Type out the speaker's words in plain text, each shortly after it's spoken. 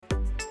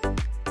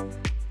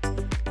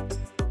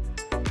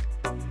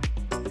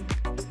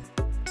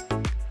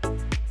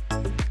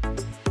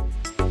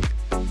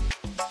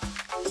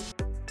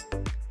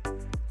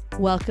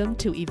Welcome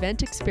to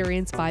Event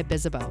Experience by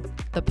Bizzabo,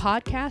 the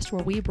podcast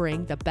where we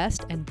bring the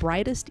best and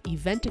brightest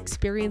event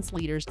experience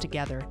leaders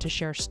together to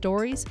share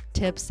stories,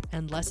 tips,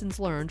 and lessons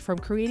learned from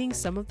creating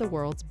some of the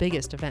world's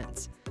biggest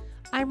events.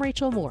 I'm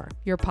Rachel Moore,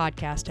 your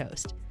podcast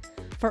host.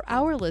 For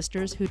our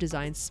listeners who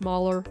design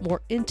smaller,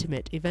 more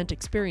intimate event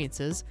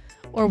experiences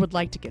or would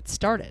like to get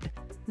started,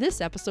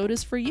 this episode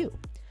is for you.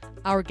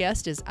 Our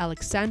guest is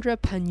Aleksandra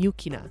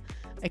Panyukhina,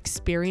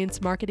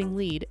 Experience Marketing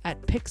Lead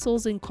at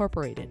Pixels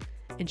Incorporated,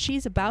 and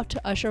she's about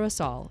to usher us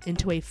all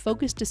into a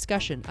focused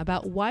discussion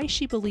about why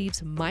she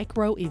believes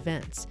micro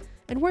events,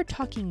 and we're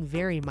talking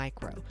very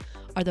micro,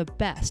 are the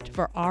best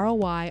for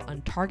ROI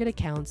on target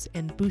accounts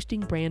and boosting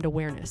brand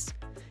awareness.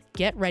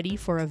 Get ready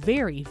for a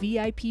very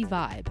VIP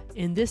vibe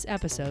in this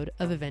episode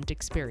of Event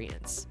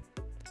Experience.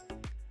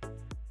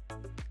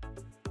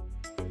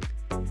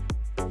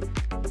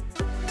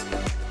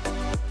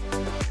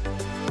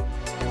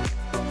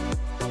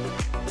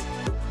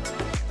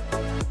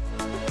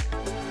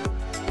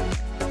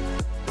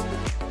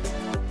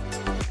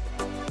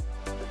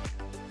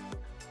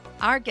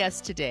 Our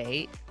guest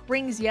today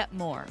brings yet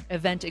more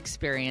event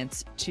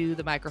experience to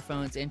the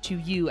microphones and to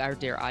you, our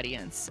dear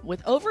audience.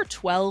 With over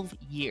 12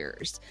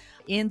 years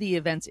in the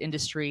events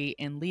industry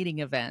and leading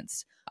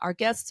events, our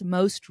guest's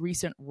most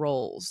recent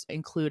roles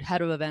include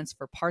head of events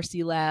for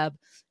Parsi Lab,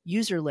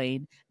 User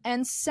Lane,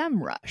 and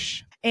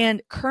SEMrush.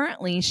 And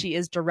currently, she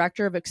is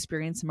director of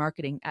experience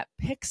marketing at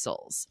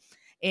Pixels.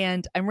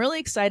 And I'm really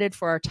excited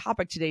for our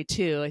topic today,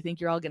 too. I think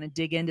you're all going to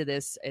dig into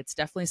this. It's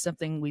definitely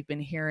something we've been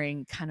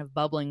hearing kind of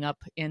bubbling up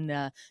in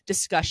the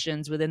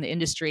discussions within the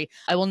industry.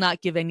 I will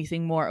not give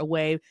anything more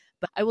away,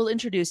 but I will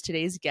introduce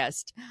today's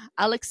guest,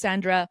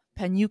 Aleksandra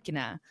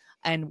Panyukhina.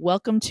 And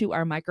welcome to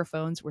our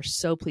microphones. We're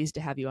so pleased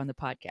to have you on the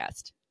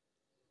podcast.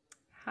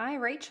 Hi,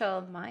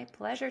 Rachel. My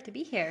pleasure to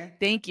be here.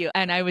 Thank you.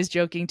 And I was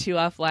joking too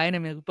offline. I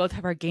mean, we both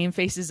have our game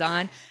faces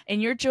on,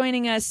 and you're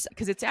joining us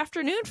because it's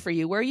afternoon for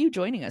you. Where are you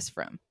joining us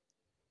from?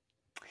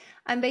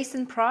 I'm based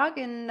in Prague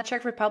in the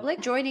Czech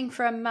Republic, joining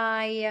from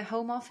my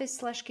home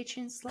office /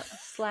 kitchen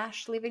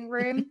 / living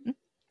room.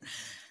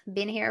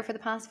 Been here for the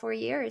past 4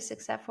 years,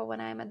 except for when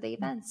I'm at the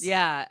events.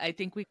 Yeah, I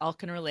think we all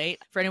can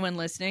relate. For anyone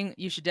listening,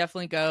 you should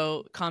definitely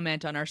go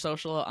comment on our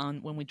social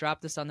on when we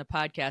drop this on the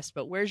podcast.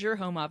 But where's your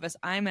home office?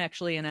 I'm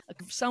actually in a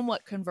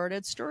somewhat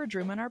converted storage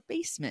room in our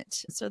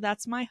basement. So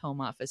that's my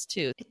home office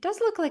too. It does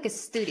look like a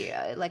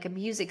studio, like a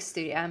music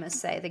studio, I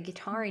must say. The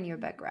guitar in your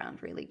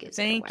background really gives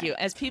it away. Thank you.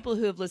 As people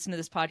who have listened to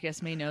this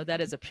podcast may know,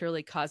 that is a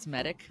purely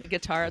cosmetic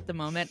guitar at the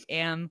moment.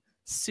 Am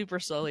super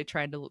slowly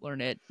trying to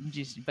learn it,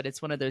 but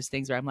it's one of those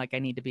things where I'm like, I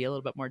need to be a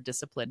little bit more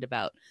disciplined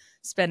about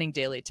spending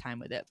daily time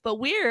with it. But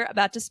we're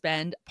about to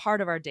spend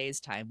part of our day's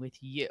time with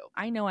you.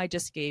 I know I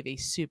just gave a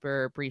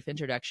super brief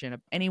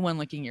introduction. Anyone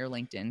looking at your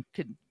LinkedIn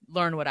could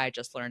learn what I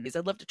just learned.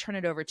 I'd love to turn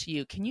it over to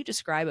you. Can you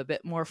describe a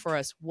bit more for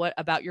us what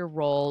about your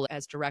role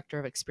as director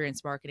of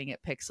experience marketing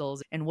at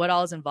Pixels and what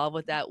all is involved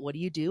with that? What do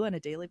you do on a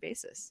daily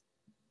basis?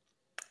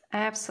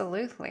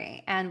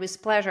 Absolutely. And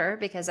with pleasure,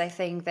 because I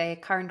think the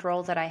current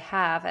role that I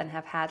have and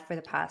have had for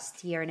the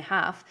past year and a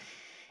half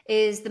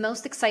is the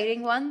most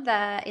exciting one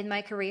that in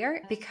my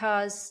career,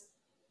 because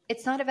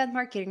it's not event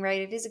marketing, right?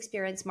 It is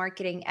experience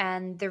marketing.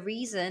 And the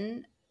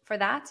reason for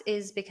that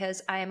is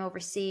because I am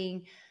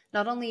overseeing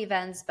not only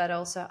events, but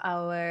also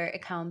our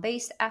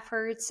account-based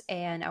efforts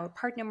and our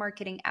partner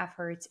marketing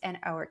efforts and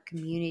our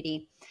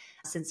community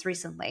since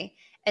recently.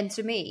 And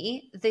to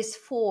me, these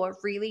four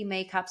really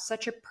make up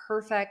such a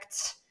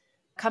perfect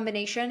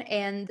combination,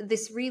 and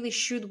this really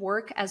should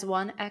work as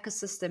one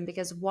ecosystem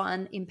because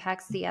one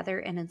impacts the other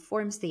and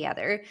informs the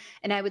other.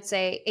 And I would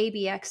say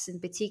ABX in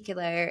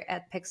particular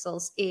at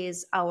Pixels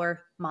is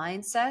our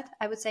mindset.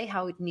 I would say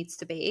how it needs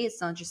to be. It's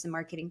not just a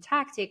marketing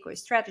tactic or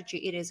strategy.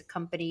 It is a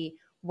company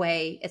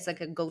way. It's like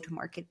a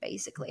go-to-market,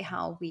 basically,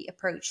 how we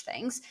approach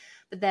things.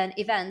 But then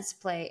events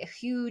play a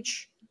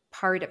huge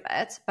part of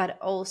it, but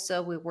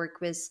also we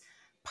work with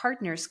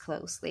partners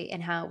closely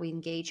and how we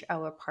engage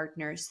our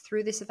partners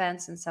through these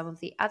events and some of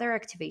the other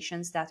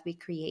activations that we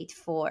create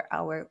for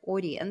our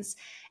audience.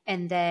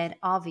 And then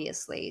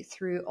obviously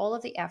through all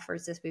of the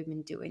efforts that we've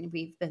been doing,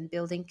 we've been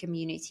building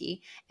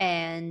community.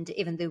 And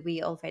even though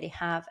we already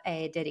have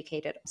a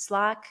dedicated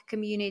Slack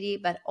community,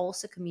 but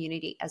also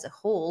community as a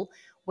whole,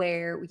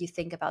 where you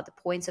think about the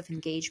points of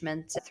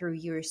engagement through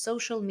your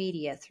social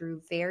media,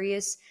 through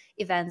various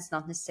events,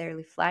 not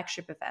necessarily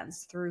flagship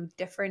events, through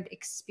different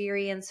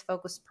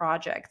experience-focused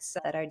projects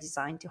that are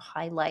designed to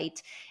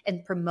highlight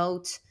and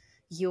promote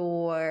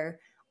your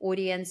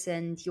audience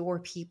and your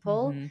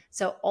people. Mm-hmm.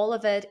 So all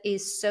of it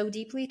is so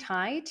deeply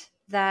tied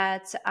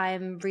that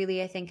I'm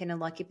really, I think, in a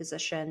lucky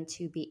position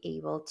to be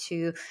able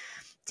to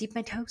dip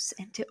my toes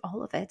into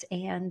all of it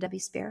and be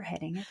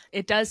spearheading it.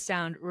 It does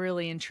sound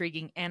really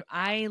intriguing. And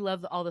I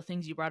love all the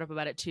things you brought up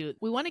about it too.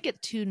 We want to get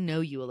to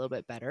know you a little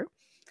bit better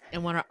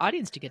and want our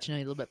audience to get to know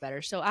you a little bit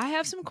better. So I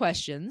have some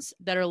questions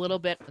that are a little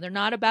bit, they're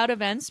not about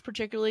events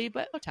particularly,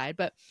 but tied.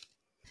 But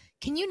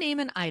can you name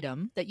an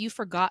item that you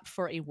forgot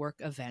for a work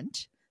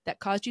event that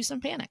caused you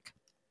some panic?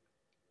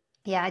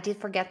 Yeah, I did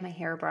forget my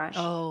hairbrush.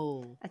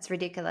 Oh, That's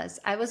ridiculous.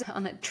 I was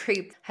on a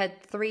trip,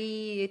 had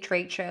 3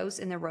 trade shows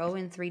in a row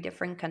in 3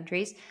 different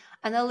countries,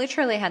 and I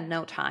literally had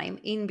no time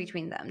in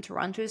between them to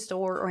run to a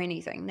store or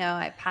anything. No,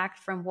 I packed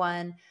from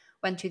one,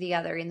 went to the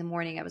other. In the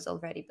morning, I was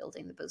already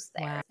building the booth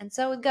wow. there. And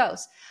so it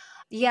goes.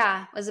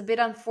 Yeah, it was a bit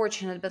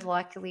unfortunate, but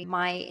luckily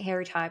my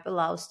hair type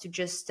allows to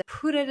just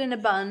put it in a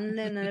bun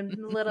and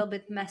a little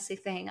bit messy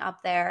thing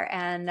up there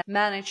and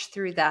manage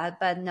through that,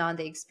 but not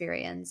the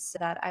experience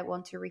that I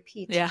want to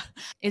repeat. Yeah.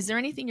 Is there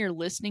anything you're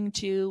listening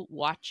to,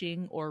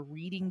 watching, or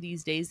reading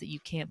these days that you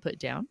can't put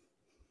down?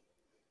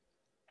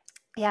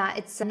 Yeah,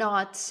 it's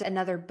not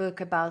another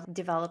book about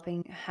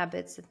developing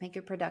habits that make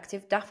you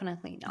productive.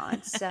 Definitely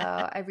not. So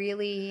I'm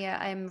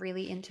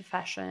really into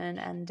fashion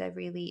and I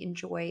really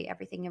enjoy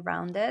everything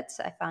around it.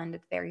 I find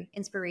it very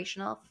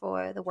inspirational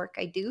for the work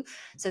I do.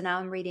 So now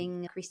I'm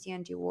reading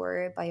Christian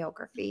Dior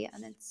biography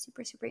and it's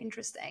super, super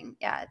interesting.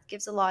 Yeah, it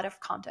gives a lot of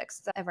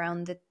context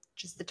around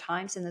just the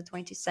times in the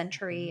 20th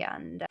century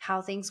and how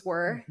things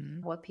were,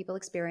 Mm-hmm. what people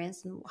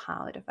experienced, and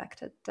how it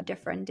affected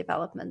different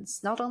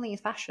developments, not only in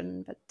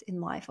fashion, but in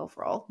life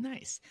overall.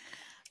 Nice.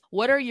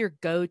 What are your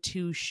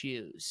go-to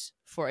shoes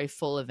for a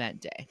full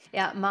event day?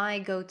 Yeah, my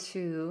go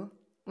to,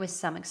 with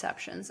some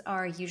exceptions,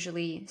 are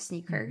usually Mm-hmm.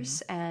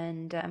 sneakers.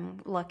 And I'm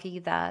lucky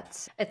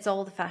that it's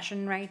all the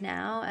fashion right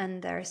now.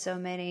 And there are so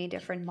many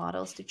different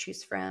models to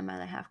choose from.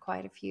 And I have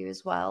quite a few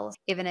as well.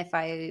 Even if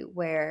I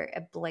wear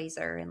a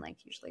blazer and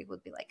like usually it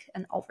would be like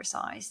an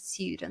oversized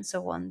suit and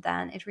so on,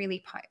 then it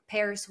really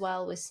pairs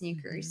well with Mm-hmm.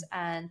 sneakers.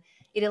 And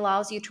it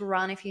allows you to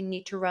run if you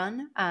need to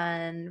run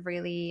and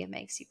really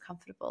makes you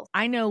comfortable.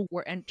 I know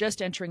we're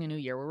just entering a new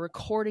year. We're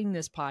recording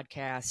this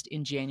podcast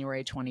in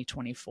January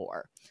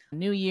 2024.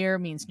 New year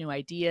means new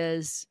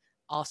ideas,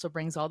 also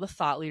brings all the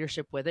thought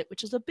leadership with it,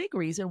 which is a big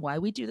reason why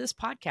we do this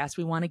podcast.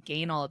 We want to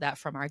gain all of that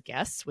from our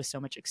guests with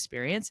so much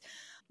experience.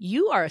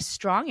 You are a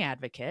strong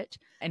advocate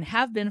and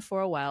have been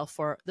for a while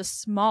for the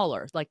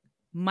smaller, like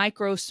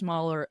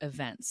smaller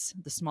events,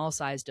 the small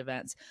sized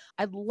events.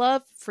 I'd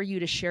love for you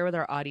to share with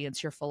our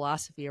audience your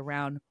philosophy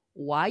around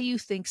why you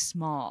think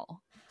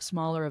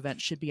smaller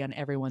events should be on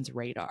everyone's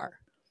radar.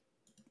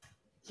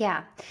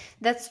 Yeah,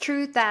 that's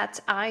true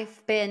that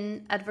I've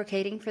been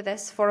advocating for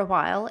this for a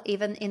while,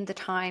 even in the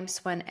times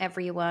when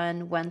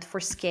everyone went for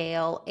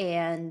scale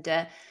and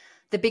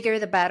the bigger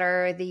the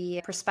better.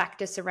 The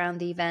prospectus around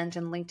the event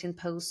and LinkedIn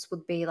posts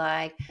would be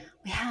like,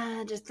 we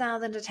had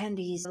 1,000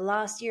 attendees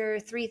last year,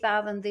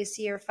 3,000, this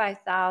year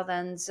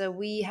 5,000. So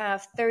we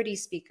have 30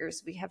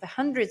 speakers, we have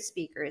 100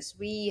 speakers,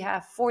 we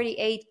have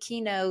 48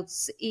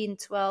 keynotes in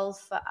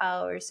 12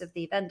 hours of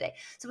the event day.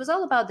 So it was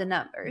all about the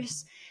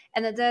numbers.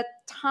 And at that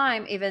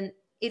time, even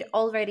it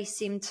already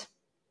seemed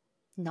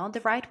not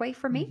the right way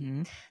for me.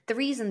 Mm-hmm. The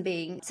reason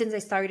being, since I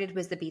started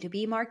with the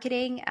B2B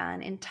marketing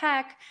and in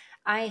tech,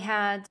 I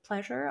had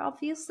pleasure,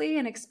 obviously,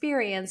 and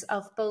experience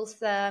of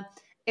both the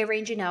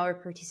arranging our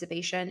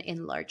participation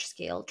in large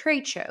scale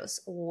trade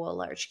shows or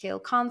large scale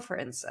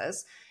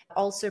conferences,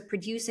 also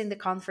producing the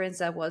conference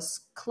that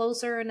was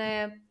closer in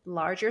a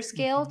larger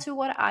scale Mm-hmm. to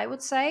what I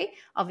would say.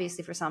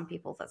 Obviously, for some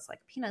people, that's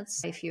like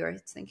peanuts. If you're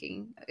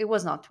thinking it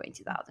was not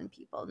 20,000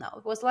 people, no,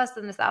 it was less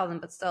than 1,000,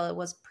 but still, it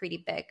was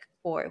pretty big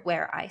for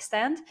where I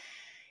stand.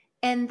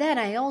 And then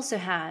I also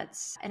had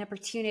an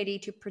opportunity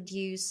to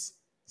produce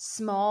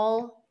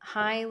small,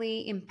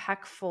 highly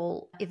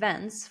impactful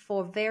events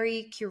for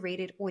very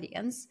curated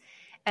audience.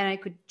 And I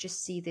could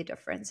just see the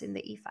difference in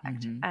the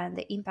effect Mm-hmm. and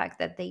the impact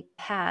that they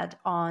had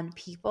on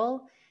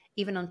people,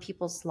 even on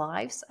people's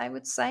lives, I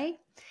would say.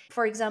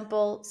 For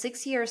example,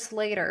 6 years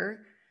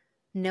later,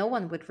 no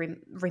one would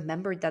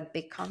remember that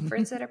big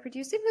conference that I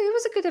produced. It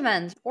was a good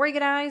event,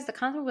 organized, the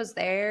content was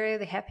there,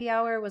 the happy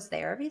hour was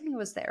there, everything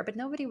was there, but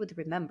nobody would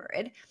remember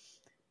it.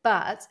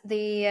 But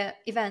the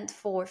event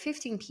for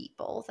 15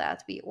 people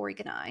that we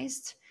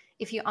organized,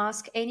 if you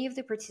ask any of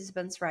the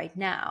participants right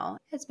now,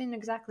 it's been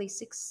exactly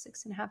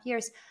 6.5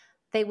 years,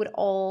 they would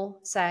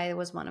all say it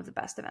was one of the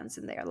best events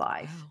in their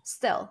life. Wow.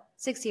 Still,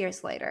 6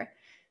 years later.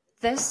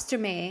 This to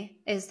me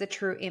is the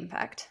true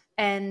impact.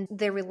 And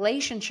the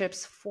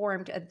relationships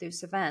formed at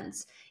those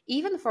events,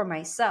 even for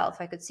myself,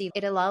 I could see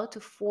it allowed to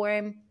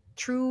form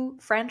true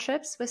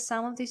friendships with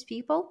some of these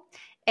people.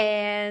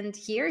 And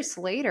years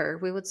later,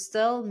 we would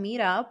still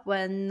meet up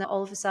when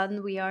all of a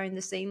sudden we are in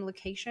the same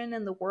location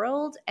in the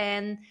world.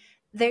 And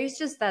there's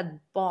just that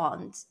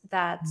bond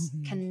that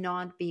Mm-hmm.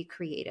 cannot be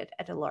created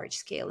at a large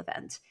scale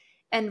event.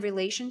 And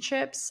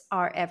relationships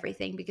are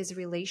everything because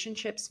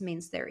relationships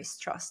means there is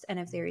trust. And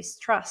if there is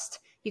trust,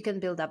 you can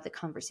build up the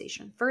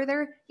conversation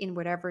further in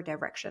whatever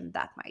direction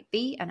that might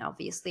be. And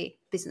obviously,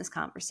 business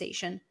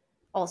conversation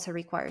also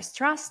requires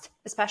trust,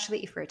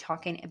 especially if we're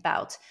talking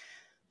about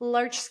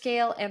large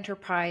scale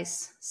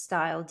enterprise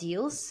style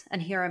deals.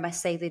 And here I must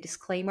say the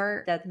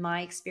disclaimer that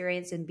my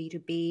experience in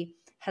B2B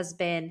has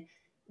been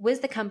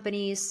with the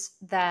companies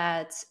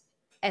that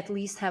at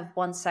least have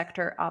one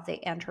sector of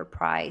the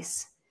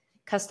enterprise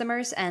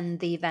customers, and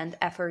the event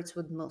efforts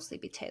would mostly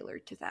be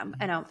tailored to them.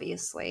 And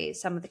obviously,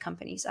 some of the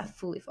companies are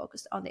fully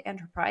focused on the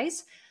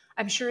enterprise.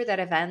 I'm sure that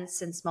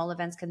events and small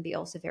events can be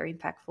also very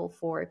impactful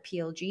for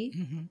PLG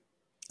Mm-hmm.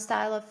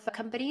 style of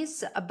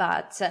companies,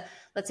 but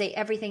let's say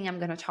everything I'm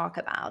going to talk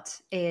about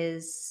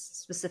is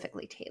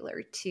specifically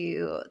tailored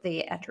to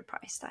the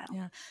enterprise style.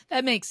 Yeah,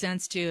 that makes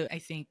sense too. I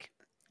think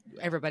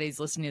everybody's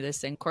listening to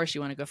this, and of course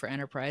you want to go for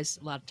enterprise.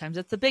 A lot of times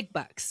it's the big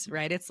bucks,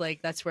 right? It's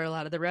like that's where a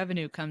lot of the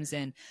revenue comes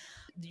in.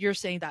 You're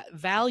saying that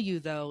value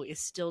though is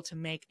still to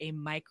make a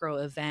micro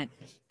event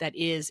that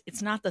is,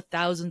 it's not the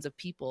thousands of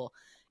people.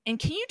 And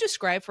can you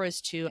describe for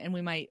us too, and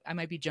I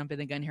might be jumping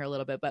the gun here a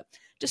little bit, but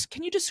just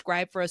can you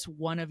describe for us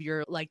one of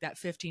your, like that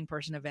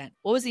 15-person event?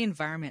 What was the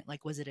environment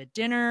like? Was it a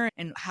dinner?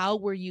 And how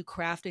were you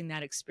crafting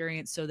that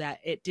experience so that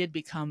it did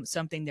become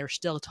something they're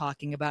still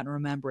talking about and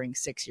remembering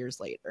 6 years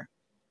later?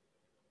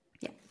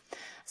 Yeah.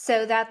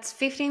 So that's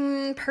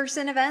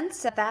 15-person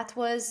events. That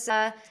was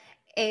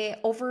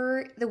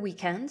over the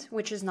weekend,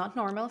 which is not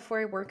normal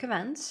for a work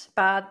event.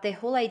 But the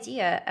whole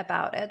idea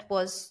about it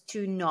was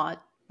to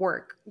not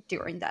work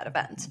during that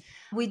event.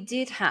 We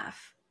did have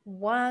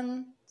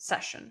one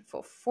session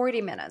for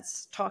 40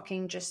 minutes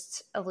talking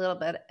just a little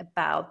bit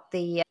about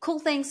the cool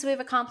things we've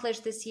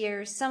accomplished this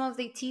year,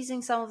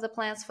 teasing some of the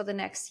plans for the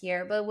next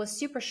year, but it was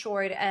super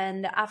short.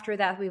 And after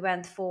that, we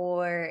went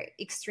for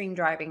extreme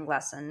driving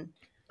lesson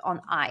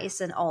on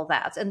ice and all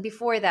that. And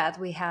before that,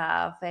 we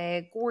have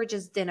a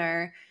gorgeous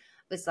dinner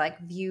with like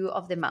view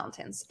of the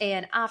mountains.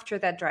 And after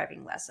that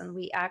driving lesson,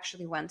 we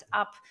actually went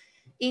up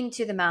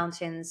into the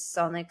mountains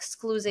on an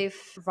exclusive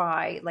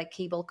ride, like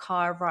cable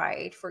car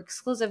ride for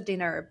exclusive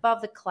dinner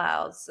above the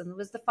clouds, and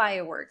with the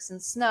fireworks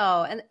and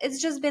snow. And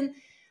it's just been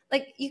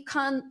like you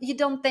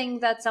don't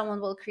think that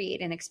someone will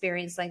create an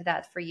experience like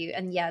that for you,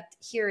 and yet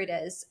here it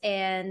is.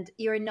 And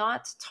you're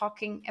not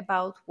talking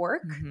about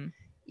work,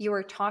 you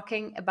were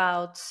talking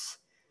about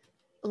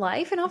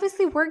life, and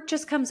obviously work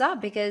just comes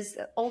up because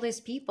all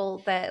these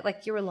people that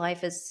like your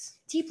life is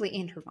deeply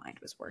intertwined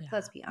with work,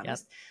 let's be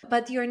honest.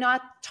 But you're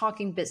not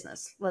talking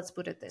business, let's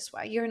put it this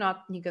way. You're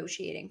not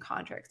negotiating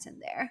contracts in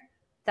there.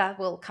 That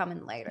will come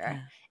in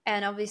later.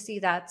 And obviously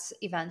that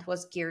event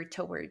was geared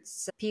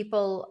towards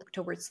people,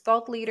 towards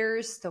thought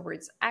leaders,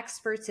 towards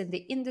experts in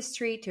the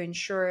industry, to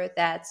ensure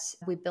that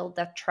we build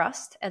that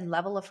trust and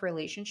level of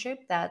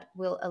relationship that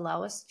will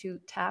allow us to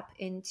tap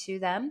into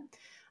them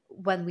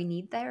when we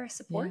need their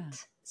support,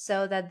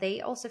 so that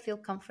they also feel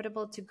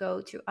comfortable to go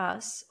to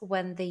us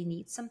when they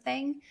need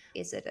something.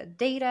 Is it a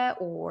data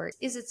or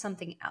is it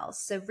something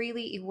else? So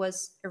really it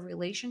was a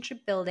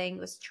relationship building, it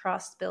was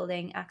trust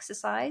building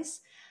exercise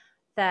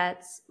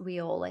that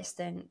we all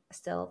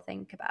still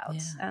think about.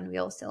 And we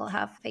all still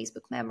have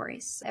Facebook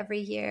memories every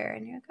year,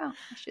 and you're like, oh,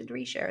 I should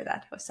reshare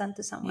that or send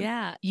to someone.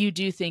 Yeah, you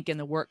do think in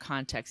the work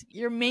context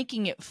you're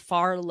making it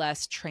far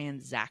less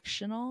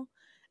transactional.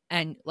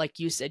 And like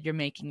you said, you're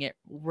making it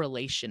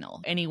relational.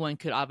 Anyone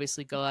could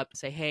obviously go up and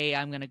say, hey,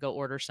 I'm going to go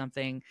order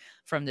something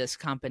from this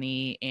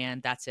company,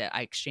 and that's it.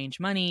 I exchange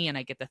money and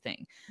I get the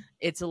thing.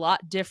 It's a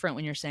lot different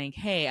when you're saying,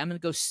 hey, I'm going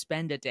to go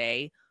spend a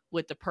day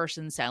with the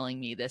person selling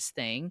me this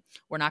thing.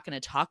 We're not going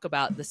to talk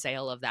about the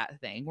sale of that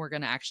thing. We're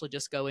going to actually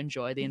just go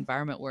enjoy the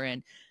environment we're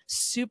in.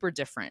 Super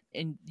different.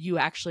 And you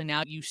actually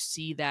now you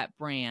see that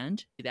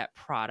brand, that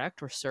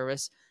product or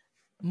service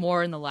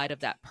more in the light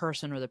of that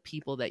person or the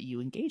people that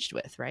you engaged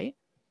with, right?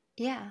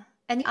 Yeah.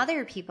 And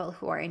other people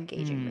who are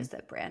engaging with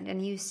the brand,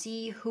 and you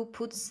see who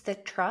puts the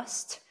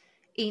trust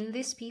in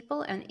these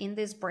people and in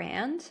this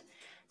brand.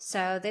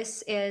 So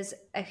this is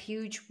a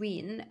huge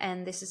win,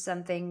 and this is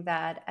something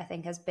that I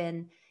think has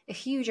been a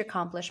huge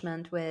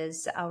accomplishment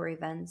with our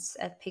events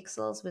at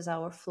Pixels, with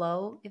our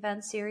Flow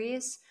event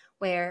series,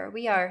 where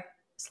we are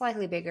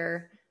slightly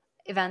bigger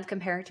event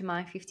compared to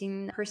my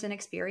 15-person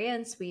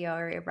experience. We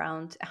are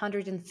around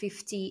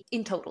 150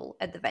 in total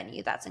at the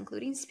venue. That's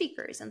including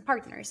speakers and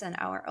partners and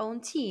our own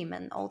team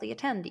and all the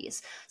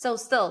attendees. So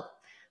still,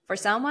 for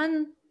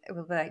someone, it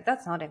will be like,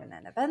 that's not even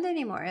an event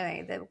anymore.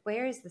 Like,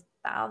 where is the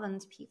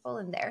 1,000 people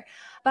in there?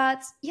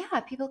 But yeah,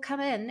 people come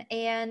in,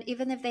 and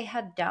even if they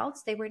had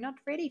doubts, they were not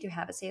ready to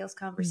have a sales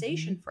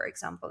conversation, for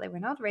example. They were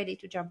not ready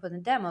to jump on a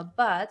demo.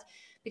 But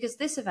because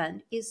this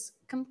event is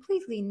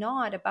completely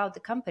not about the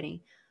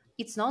company,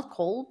 it's not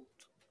called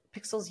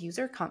Pixels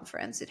User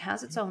Conference. It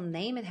has its own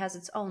name. It has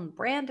its own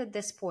brand at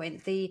this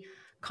point. The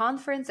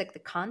conference, like the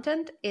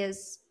content,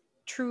 is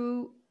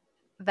true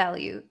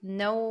value.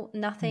 No,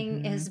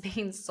 nothing is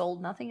being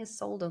sold. Nothing is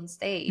sold on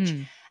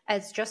stage.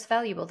 It's just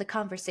valuable. The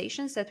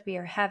conversations that we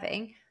are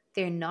having,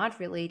 they're not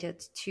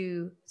related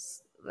to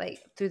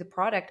the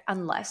product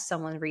unless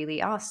someone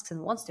really asks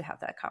and wants to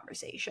have that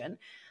conversation.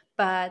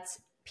 But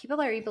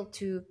people are able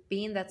to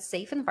be in that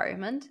safe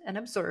environment and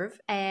observe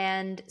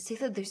and see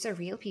that these are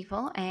real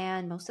people,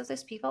 and most of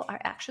those people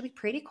are actually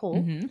pretty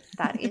cool.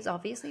 That is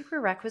obviously a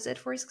prerequisite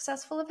for a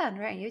successful event,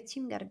 right? Your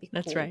team got to be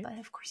That's cool, right. but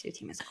of course your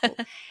team is cool.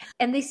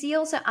 And they see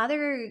also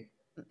other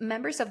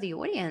members of the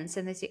audience,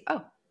 and they say,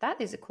 oh, that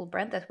is a cool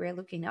brand that we're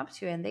looking up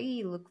to, and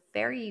they look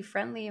very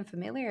friendly and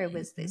familiar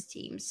with this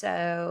team.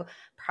 So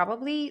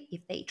probably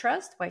if they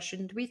trust, why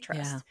shouldn't we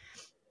trust?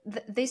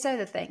 these are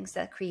the things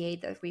that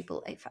create the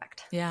ripple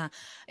effect. Yeah.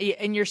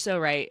 And you're so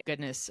right.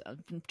 Goodness,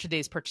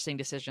 today's purchasing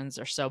decisions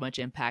are so much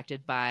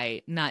impacted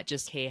by not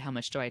just, hey, how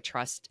much I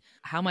trust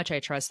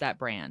that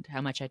brand,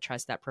 how much I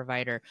trust that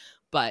provider,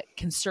 but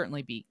can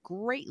certainly be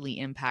greatly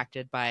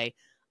impacted by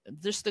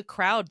just the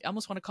crowd. I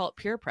almost want to call it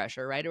peer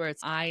pressure, right? Where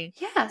I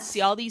see Yes.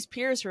 all these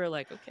peers who are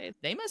like, okay,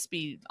 they must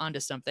be onto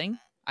something.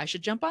 I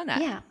should jump on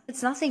that. Yeah,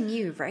 it's nothing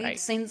new, right? Right.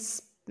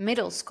 Since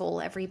middle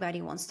school,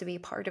 everybody wants to be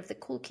part of the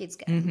cool kids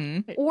gang.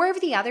 Mm-hmm. Or of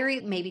the other,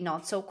 maybe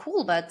not so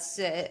cool, but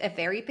a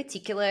very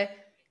particular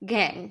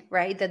gang,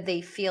 right? That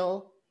they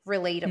feel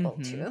relatable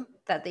Mm-hmm. to,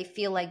 that they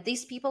feel like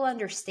these people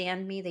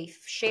understand me, they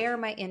share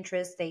my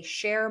interests, they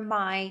share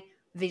my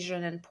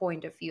vision and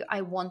point of view.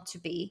 I want to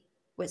be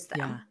with them.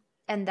 Yeah.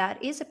 And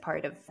that is a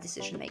part of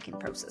decision-making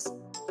process.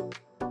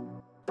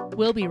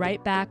 We'll be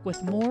right back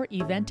with more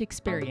event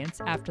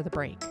experience after the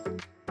break.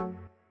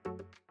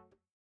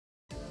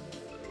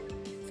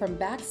 From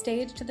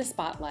backstage to the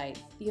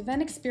spotlight, the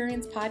Event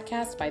Experience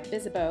podcast by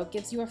Bizzabo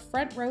gives you a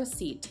front row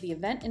seat to the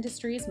event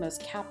industry's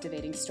most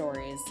captivating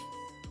stories.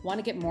 Want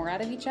to get more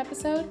out of each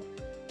episode?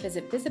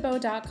 Visit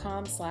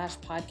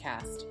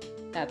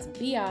bizzabo.com/podcast. That's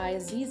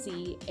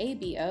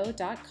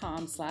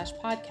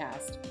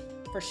bizzabo.com/podcast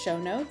for show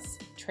notes,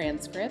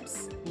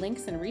 transcripts,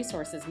 links and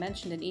resources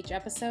mentioned in each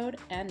episode,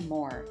 and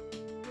more.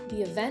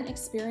 The Event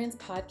Experience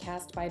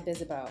podcast by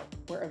Bizzabo,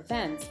 where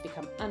events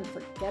become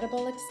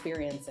unforgettable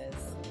experiences.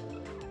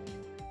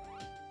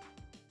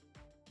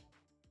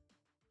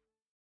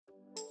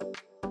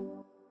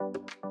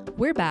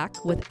 We're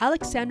back with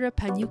Aleksandra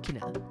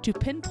Panyukhina to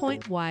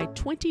pinpoint why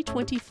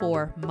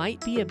 2024 might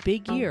be a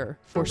big year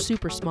for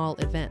super small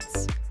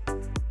events.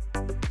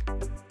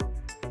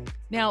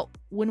 Now,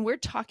 when we're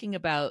talking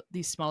about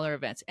these smaller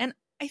events, and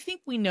I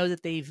think we know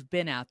that they've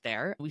been out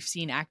there. We've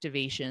seen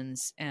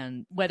activations,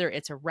 and whether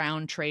it's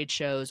around trade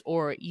shows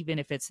or even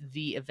if it's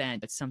the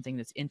event, it's something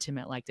that's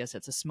intimate like this.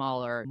 It's a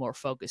smaller, more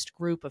focused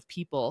group of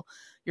people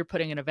you're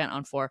putting an event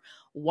on for.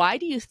 Why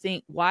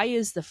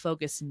is the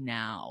focus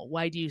now?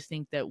 Why do you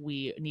think that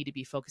we need to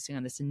be focusing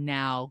on this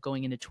now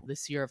going into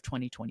this year of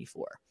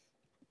 2024?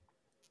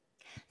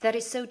 That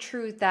is so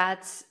true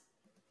that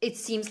it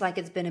seems like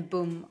it's been a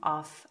boom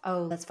of,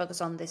 oh, let's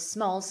focus on this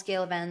small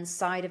scale events,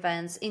 side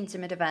events,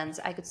 intimate events.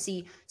 I could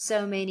see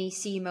so many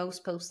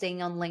CMOs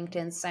posting on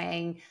LinkedIn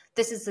saying,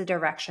 this is the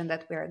direction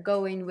that we're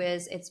going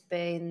with. It's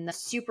been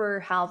super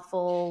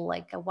helpful,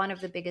 like one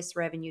of the biggest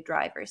revenue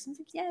drivers. And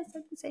it's like, yes,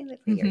 I've been saying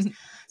that for years.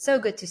 So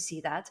good to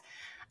see that.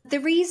 The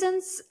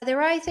reasons, there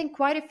are, I think,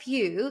 quite a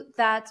few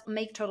that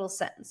make total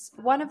sense.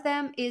 One of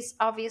them is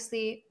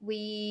obviously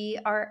we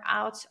are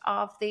out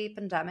of the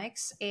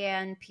pandemics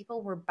and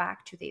people were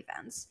back to the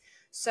events.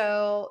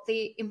 So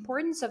the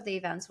importance of the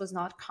events was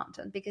not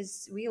content,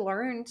 because we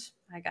learned,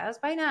 I guess,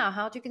 by now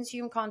how to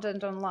consume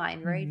content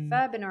online, right? Mm-hmm.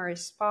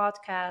 Webinars,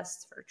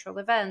 podcasts, virtual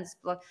events,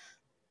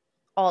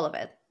 all of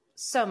it.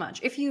 So much.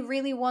 If you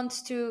really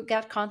want to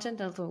get content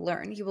and to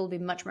learn, you will be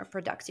much more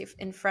productive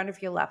in front of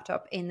your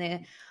laptop in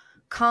a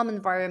calm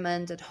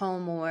environment at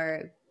home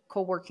or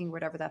co-working,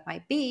 whatever that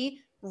might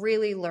be,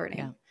 really learning.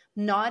 Yeah.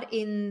 Not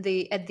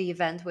at the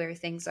event where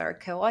things are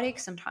chaotic.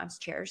 Sometimes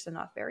chairs are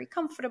not very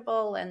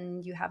comfortable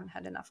and you haven't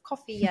had enough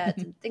coffee yet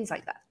and things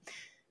like that.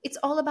 It's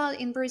all about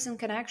in-person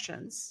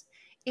connections.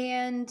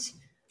 And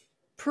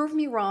prove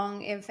me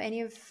wrong. If any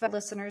of the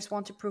listeners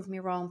want to prove me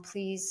wrong,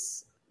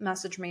 please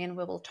message me and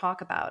we will talk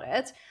about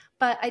it.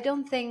 But I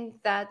don't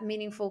think that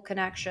meaningful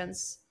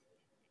connections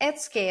at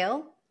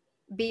scale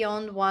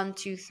beyond 1,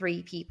 2,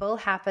 3 people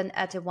happen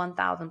at a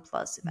 1,000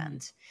 plus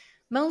event.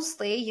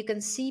 Mostly you can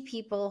see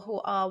people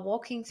who are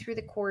walking through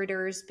the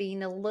corridors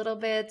being a little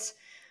bit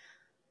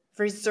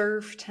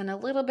reserved and a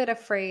little bit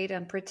afraid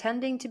and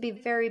pretending to be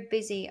very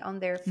busy on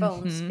their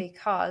phones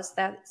because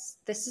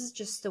this is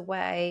just the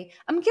way.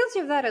 I'm guilty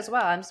of that as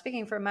well. I'm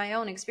speaking from my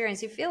own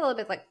experience. You feel a little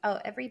bit like, oh,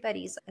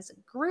 everybody's as a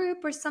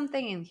group or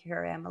something and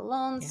here I am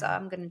alone. So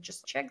I'm going to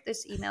just check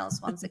this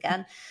emails once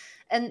again.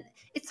 And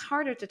it's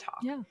harder to talk.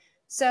 Yeah.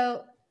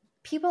 So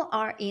people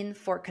are in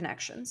for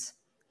connections.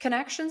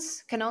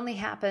 Connections can only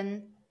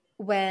happen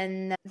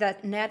when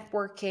that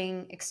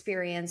networking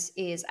experience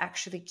is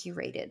actually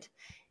curated.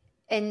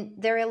 And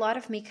there are a lot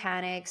of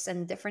mechanics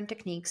and different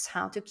techniques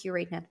how to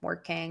curate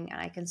networking. And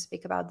I can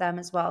speak about them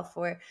as well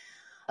for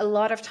a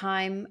lot of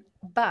time.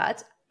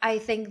 But I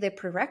think the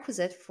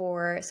prerequisite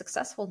for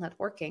successful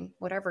networking,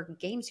 whatever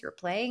games you're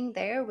playing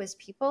there with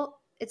people,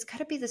 it's got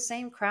to be the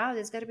same crowd.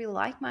 It's got to be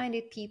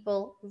like-minded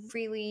people,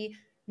 really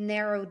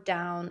narrowed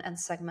down and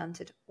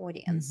segmented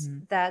audience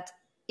that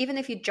even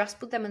if you just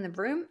put them in the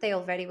room, they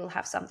already will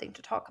have something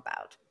to talk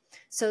about.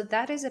 So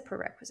that is a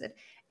prerequisite.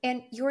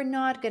 And you're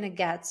not going to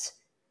get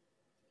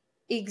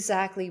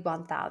exactly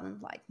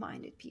 1,000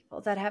 like-minded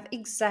people that have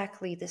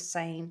exactly the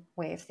same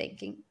way of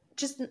thinking.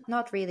 Just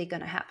not really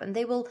going to happen.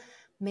 They will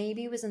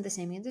maybe within the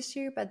same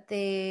industry, but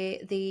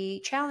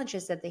the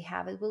challenges that they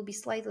have, it will be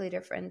slightly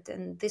different.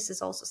 And this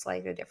is also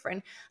slightly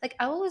different. Like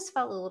I always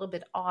felt a little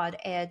bit odd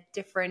at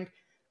different,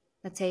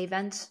 let's say,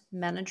 event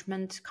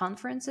management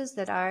conferences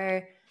that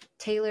are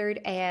tailored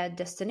ad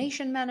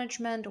destination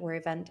management or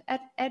event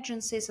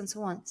agencies and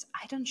so on. So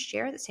I don't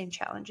share the same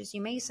challenges.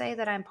 You may say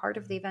that I'm part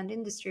of the event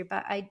industry,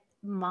 but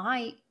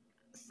my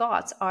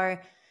thoughts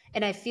are,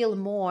 and I feel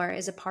more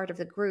as a part of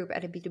the group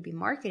at a B2B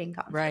marketing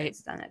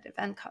conference than at an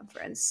event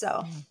conference.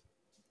 So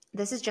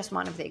this is just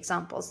one of the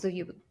examples. So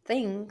you would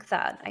think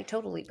that I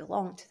totally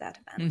belong to that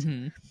event.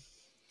 Mm-hmm.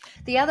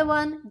 The other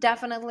one,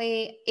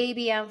 definitely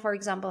ABM, for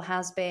example,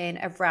 has been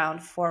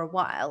around for a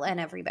while and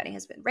everybody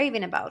has been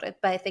raving about it.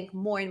 But I think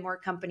more and more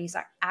companies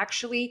are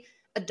actually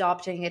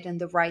adopting it in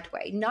the right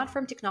way, not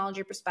from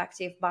technology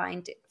perspective,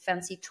 buying a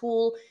fancy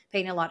tool,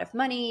 paying a lot of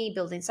money,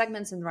 building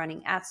segments and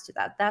running ads to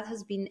that. That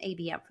has been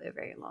ABM for a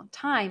very long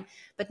time.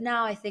 But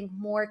now I think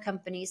more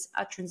companies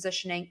are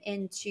transitioning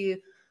into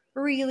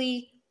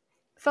really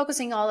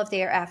focusing all of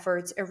their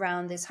efforts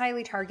around these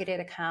highly targeted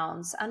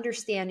accounts,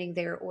 understanding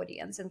their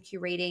audience and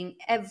curating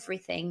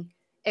everything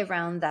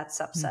around that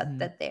subset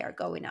that they are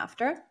going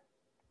after.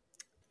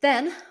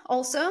 Then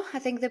also, I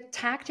think the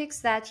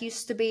tactics that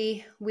used to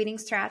be winning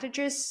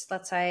strategies,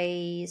 let's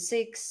say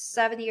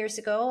 6-7 years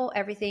ago,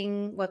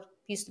 everything what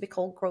used to be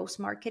called growth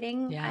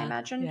marketing, I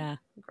imagine. Yeah.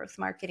 Growth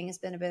marketing has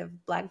been a bit of a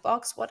black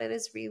box what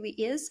it really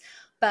is.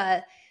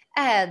 But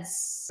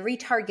ads,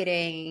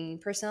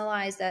 retargeting,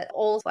 personalized, that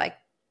all like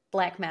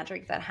black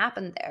magic that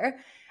happened there.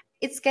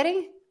 It's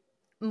getting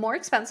more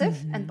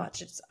expensive and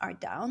budgets are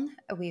down.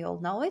 We all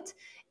know it.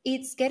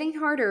 It's getting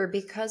harder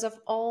because of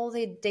all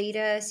the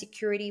data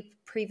security,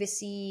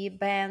 privacy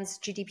bans,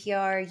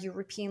 GDPR,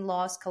 European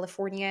laws,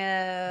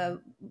 California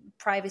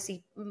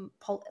privacy,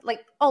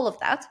 like all of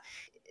that.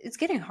 It's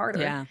getting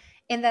harder. Yeah.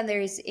 And then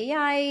there's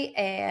AI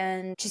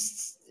and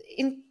just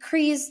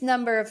increased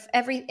number of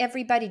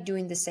everybody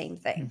doing the same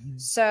thing.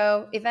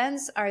 So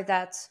events are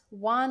that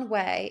one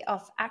way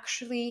of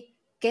actually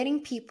getting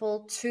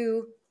people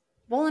to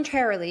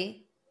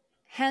voluntarily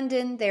hand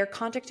in their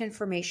contact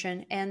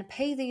information and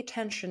pay the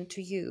attention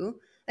to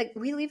you. Like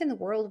we live in a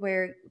world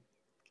where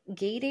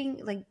gating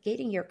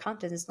your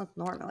content is not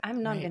normal.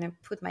 I'm not going to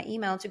put my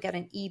email to get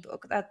an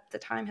ebook. That the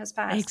time has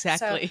passed.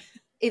 Exactly. So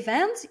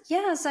event,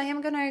 yes, I am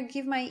going to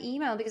give my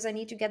email because I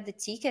need to get the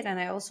ticket, and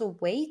I also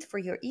wait for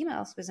your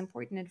emails with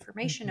important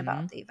information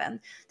about the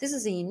event. This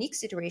is a unique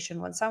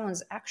situation when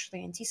someone's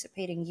actually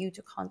anticipating you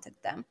to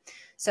contact them.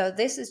 So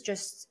this is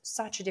just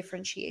such a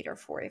differentiator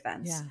for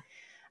events. Yeah.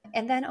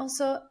 And then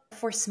also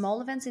for small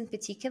events in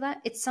particular,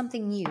 it's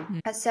something new.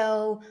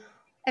 So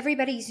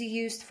everybody's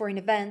used for an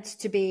event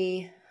to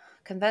be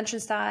convention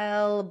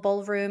style,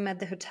 ballroom at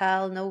the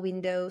hotel, no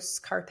windows,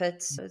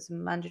 carpets. So it's a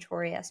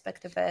mandatory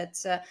aspect of it.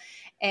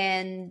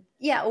 And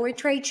yeah, or a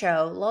trade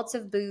show, lots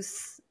of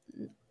booths,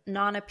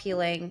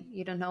 non-appealing.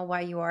 You don't know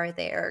why you are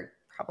there,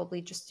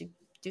 probably just to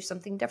do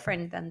something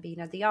different than being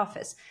at the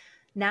office.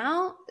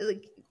 Now,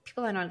 like,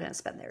 people are not going to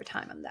spend their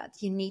time on that.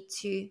 You need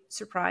to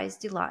surprise,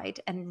 delight,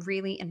 and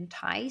really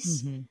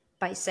entice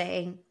by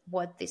saying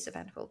what this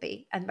event will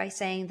be. And by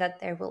saying that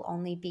there will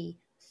only be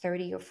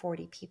 30 or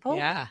 40 people.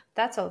 Yeah.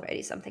 That's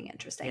already something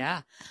interesting.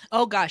 Yeah.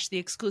 Oh gosh,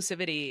 the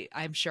exclusivity,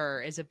 I'm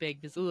sure, is a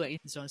big, ooh,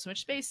 there's only so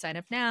much space, sign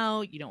up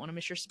now, you don't want to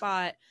miss your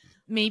spot.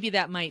 Maybe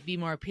that might be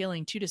more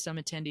appealing too to some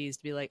attendees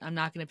to be like, I'm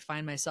not going to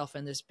find myself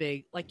in this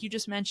big, like you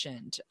just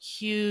mentioned,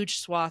 huge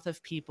swath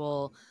of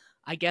people.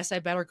 I guess I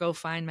better go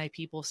find my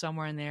people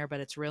somewhere in there, but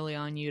it's really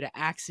on you to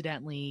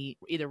accidentally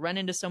either run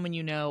into someone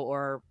you know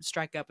or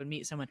strike up and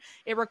meet someone.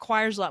 It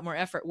requires a lot more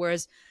effort,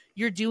 whereas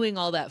you're doing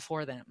all that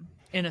for them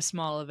in a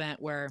small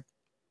event where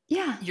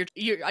you're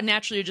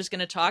naturally you're just going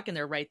to talk and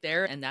they're right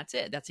there and that's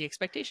it. That's the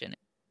expectation.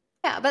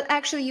 Yeah, but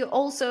actually you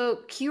also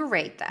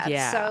curate that.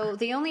 Yeah. So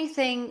the only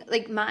thing,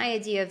 like my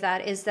idea of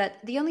that is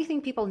that the only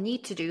thing people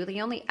need to do,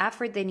 the only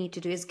effort they need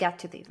to do is get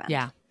to the event.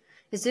 Yeah.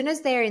 As soon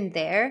as they're in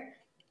there,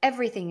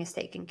 everything is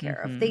taken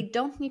care of. They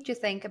don't need to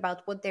think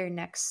about what their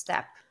next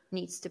step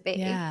needs to be.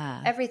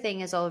 Yeah.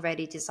 Everything is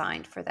already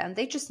designed for them.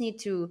 They just need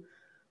to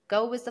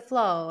go with the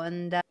flow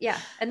and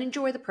and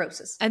enjoy the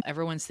process. And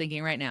everyone's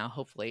thinking right now,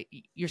 hopefully,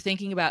 you're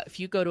thinking about if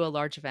you go to a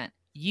large event,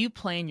 you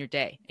plan your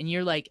day and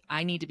you're like,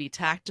 I need to be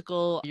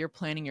tactical. You're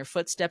planning your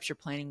footsteps. You're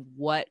planning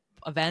what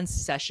events,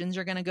 sessions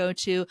you're going to go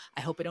to.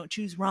 I hope I don't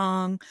choose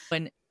wrong.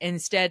 And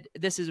instead,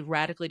 this is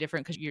radically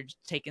different because you're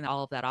taking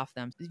all of that off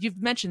them.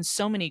 You've mentioned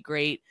so many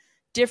great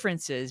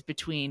differences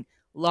between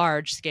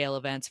large scale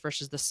events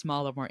versus the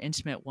smaller, more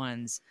intimate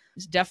ones.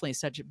 It's definitely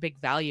such a big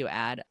value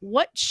add.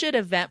 What should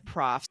event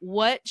profs,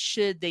 what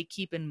should they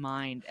keep in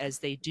mind as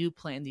they do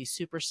plan these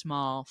super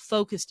small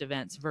focused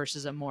events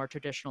versus a more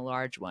traditional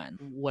large one?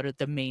 What are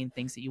the main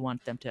things that you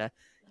want them to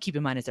keep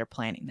in mind as they're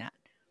planning that?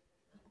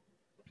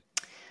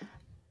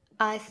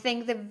 I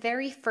think the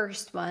very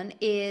first one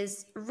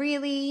is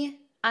really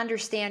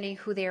understanding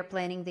who they're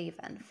planning the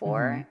event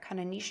for,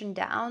 kind of niching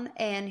down.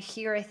 And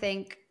here I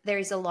think there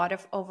is a lot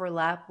of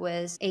overlap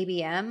with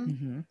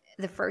ABM.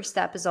 The first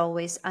step is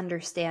always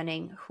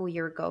understanding who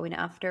you're going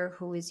after,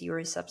 who is your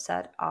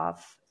subset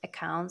of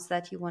accounts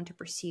that you want to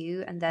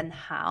pursue, and then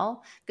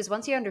how. Because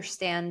once you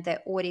understand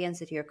the audience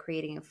that you're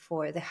creating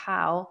for, the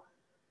how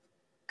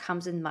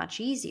comes in much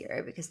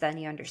easier, because then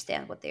you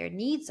understand what their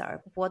needs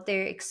are, what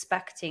they're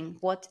expecting,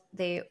 what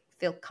they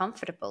feel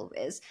comfortable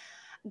with.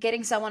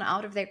 Getting someone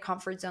out of their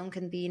comfort zone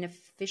can be an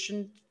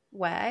efficient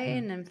way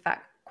and in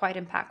fact quite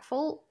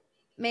impactful.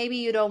 Maybe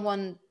you don't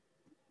want to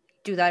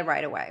do that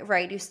right away,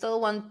 right? You still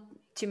want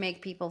to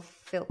make people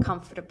feel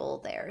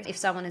comfortable there. If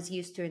someone is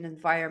used to an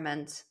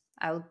environment,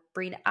 I'll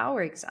bring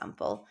our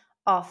example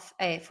of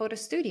a photo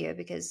studio,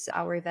 because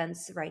our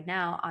events right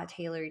now are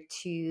tailored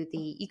to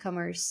the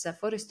e-commerce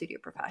photo studio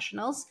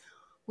professionals.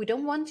 We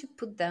don't want to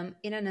put them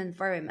in an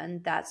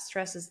environment that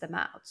stresses them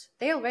out.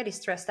 They're already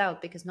stressed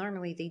out because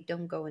normally they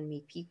don't go and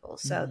meet people.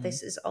 So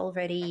this is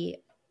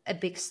already a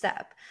big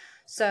step.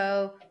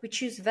 So we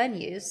choose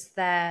venues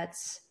that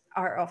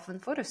are often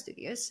photo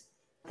studios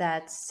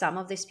that some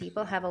of these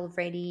people have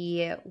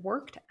already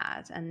worked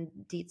at and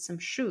did some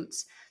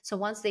shoots. So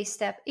once they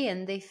step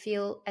in, they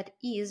feel at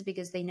ease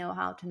because they know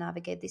how to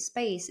navigate this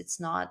space. It's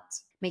not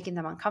making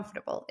them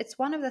uncomfortable. It's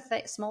one of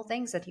the small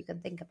things that you can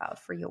think about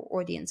for your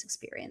audience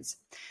experience.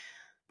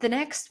 The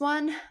next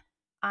one,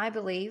 I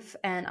believe,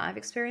 and I've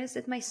experienced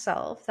it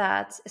myself,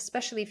 that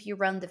especially if you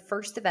run the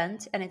first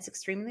event and it's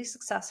extremely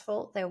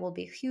successful, there will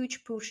be a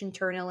huge push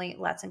internally.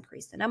 Let's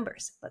increase the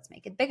numbers. Let's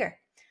make it bigger.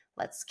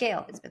 Let's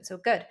scale. It's been so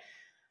good.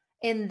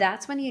 And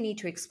that's when you need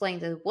to explain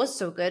that it was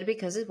so good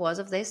because it was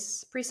of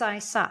this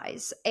precise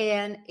size.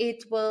 And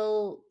it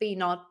will be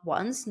not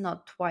once,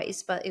 not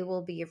twice, but it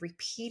will be a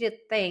repeated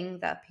thing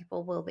that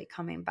people will be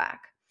coming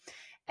back.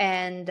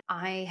 And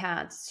I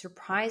had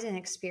surprising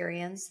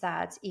experience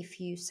that if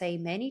you say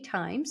many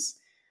times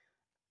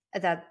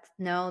that,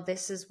 no,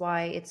 this is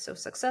why it's so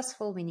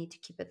successful, we need to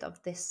keep it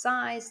of this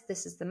size,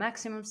 this is the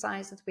maximum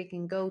size that we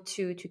can go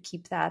to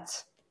keep that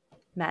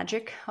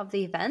magic of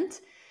the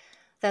event,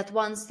 that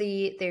once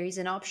there is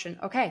an option,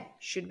 okay,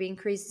 should we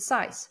increase the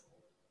size?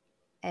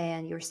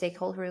 And your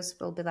stakeholders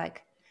will be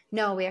like,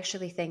 no, we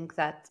actually think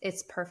that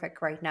it's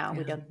perfect right now. Yeah.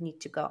 We don't need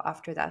to go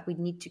after that. We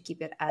need to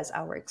keep it as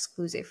our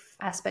exclusive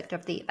aspect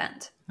of the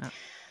event. Yeah.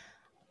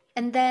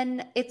 And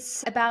then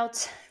it's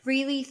about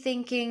really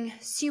thinking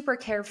super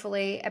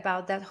carefully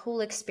about that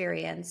whole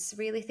experience,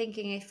 really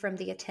thinking it from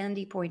the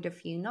attendee point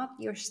of view, not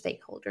your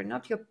stakeholder,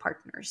 not your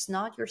partners,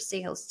 not your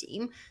sales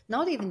team,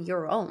 not even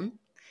your own.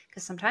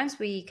 Because sometimes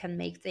we can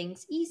make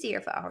things easier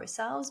for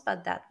ourselves,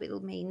 but that will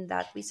mean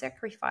that we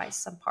sacrifice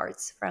some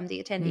parts from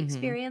the attendee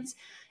experience.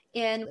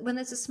 And when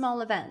it's a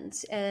small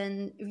event,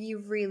 and you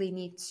really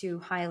need to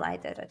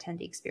highlight that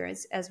attendee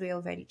experience, as we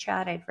already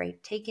chatted,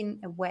 right? Taking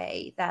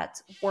away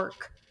that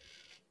work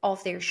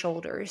off their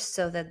shoulders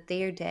so that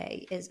their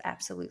day is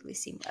absolutely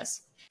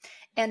seamless.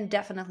 And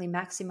definitely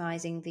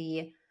maximizing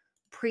the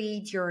pre,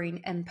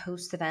 during, and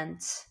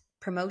post-event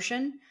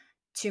promotion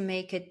to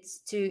make it,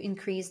 to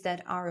increase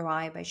that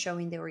ROI by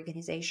showing the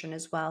organization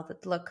as well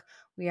that, look,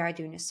 we are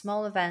doing a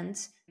small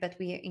event, but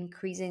we are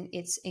increasing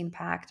its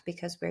impact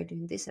because we're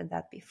doing this and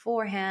that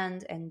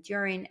beforehand and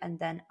during and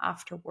then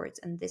afterwards.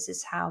 And this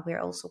is how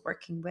we're also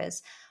working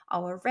with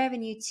our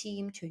revenue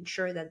team to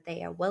ensure that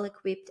they are well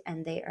equipped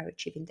and they are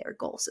achieving their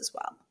goals as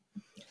well.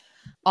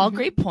 All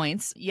great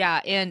points.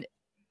 Yeah. And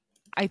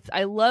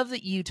I love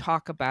that you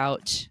talk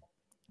about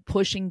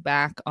pushing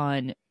back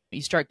on,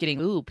 you start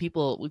getting,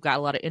 people, we've got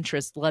a lot of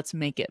interest, let's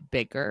make it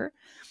bigger,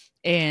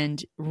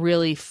 and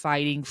really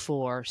fighting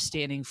for,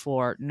 standing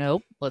for,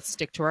 nope, let's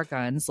stick to our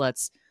guns.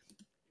 Let's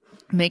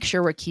make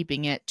sure we're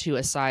keeping it to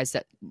a size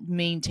that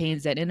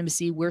maintains that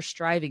intimacy we're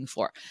striving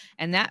for.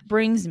 And that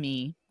brings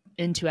me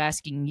into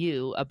asking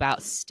you about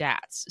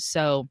stats.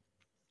 So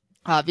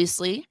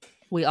obviously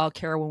we all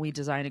care when we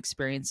design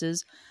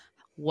experiences,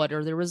 what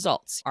are the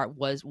results?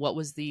 What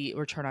was the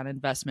return on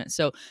investment?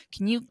 So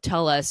can you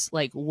tell us,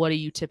 like, what do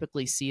you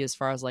typically see as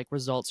far as like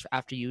results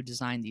after you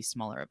design these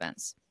smaller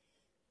events?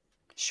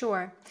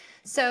 Sure.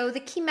 So the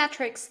key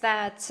metrics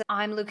that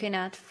I'm looking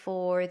at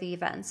for the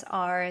events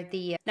are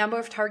the number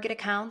of target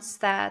accounts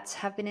that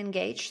have been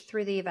engaged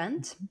through the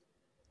event.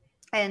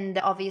 And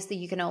obviously,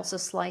 you can also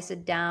slice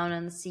it down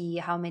and see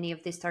how many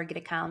of these target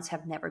accounts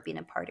have never been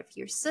a part of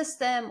your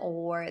system,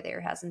 or there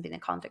hasn't been a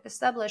contact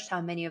established,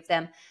 how many of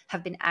them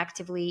have been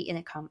actively in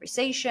a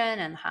conversation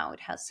and how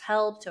it has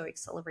helped or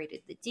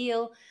accelerated the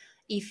deal.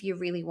 If you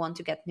really want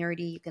to get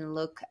nerdy, you can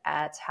look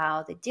at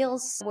how the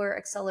deals were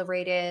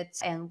accelerated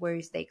and where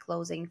is they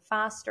closing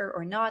faster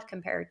or not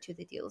compared to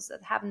the deals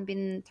that haven't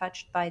been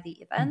touched by the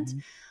event.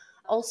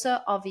 Also,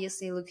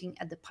 obviously, looking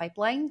at the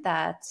pipeline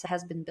that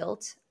has been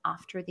built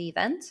after the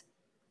event.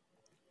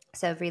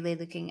 So really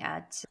looking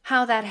at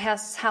how that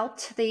has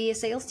helped the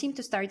sales team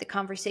to start the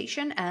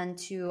conversation and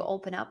to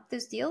open up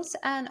those deals.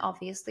 And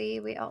obviously,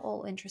 we are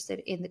all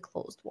interested in the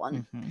closed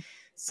one.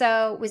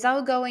 So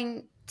without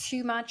going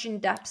too much in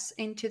depth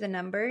into the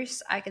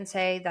numbers, I can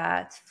say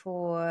that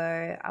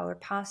for our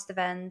past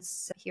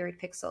events here at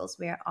Pixels,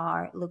 we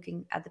are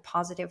looking at the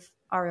positive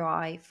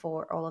ROI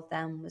for all of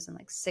them within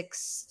like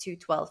 6 to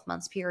 12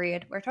 months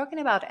period. We're talking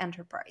about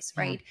enterprise,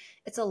 right?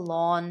 It's a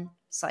long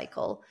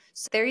cycle.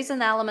 So there is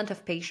an element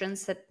of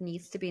patience that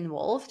needs to be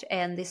involved.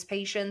 And this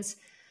patience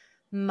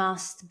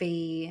must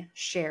be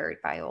shared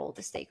by all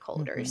the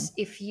stakeholders. Mm-hmm.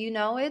 If you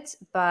know it,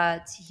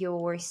 but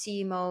your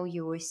CMO,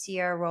 your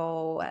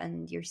CRO,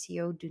 and your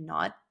CEO do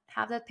not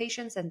have that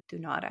patience and do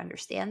not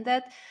understand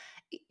that,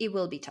 it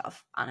will be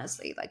tough,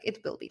 honestly. Like,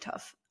 it will be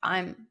tough.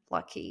 I'm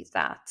lucky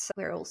that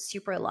we're all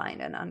super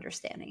aligned and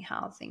understanding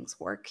how things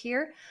work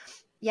here.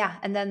 Yeah.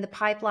 And then the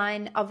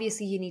pipeline,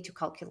 obviously, you need to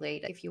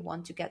calculate if you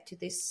want to get to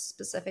this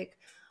specific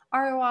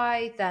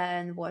ROI,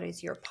 then what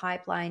is your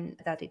pipeline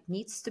that it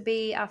needs to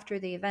be after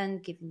the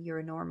event, given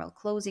your normal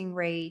closing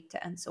rate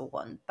and so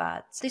on.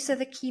 But these are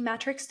the key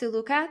metrics to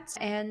look at.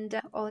 And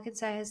all I can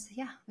say is,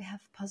 yeah, we have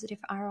positive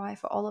ROI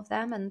for all of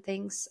them and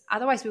things.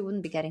 Otherwise, we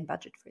wouldn't be getting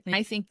budget for them.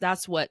 I think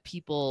that's what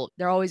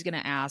they're always going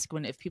to ask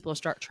if people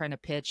start trying to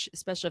pitch,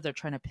 especially if they're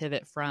trying to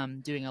pivot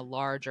from doing a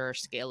larger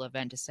scale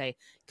event to say,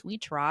 can we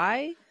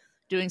try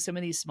doing some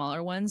of these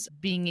smaller ones,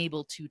 being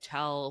able to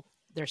tell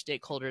their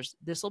stakeholders,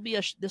 this will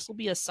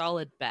be a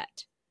solid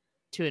bet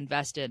to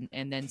invest in,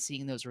 and then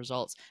seeing those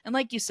results. And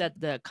like you said,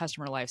 the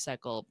customer life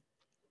cycle,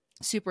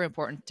 super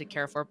important to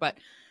care for, but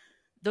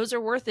those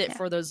are worth it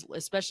for those,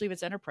 especially if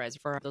it's enterprise,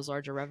 for those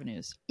larger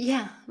revenues.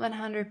 Yeah,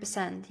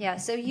 100%. Yeah.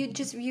 So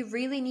you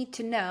really need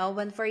to know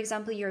when, for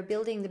example, you're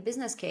building the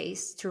business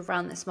case to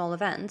run a small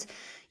event,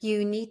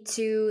 you need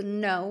to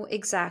know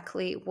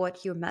exactly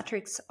what your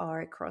metrics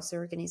are across the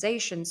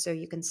organization. So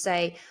you can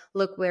say,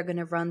 look, we're going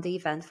to run the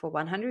event for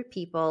 100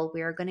 people.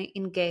 We are going to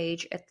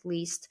engage at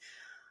least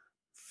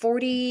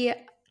 40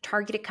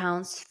 target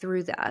accounts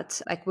through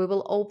that. Like, we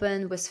will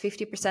open with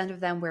 50% of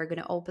them, we're going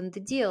to open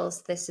the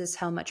deals. This is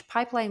how much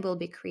pipeline will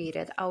be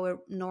created. Our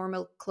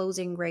normal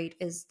closing rate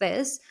is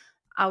this.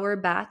 Our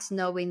bet,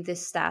 knowing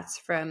these stats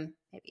from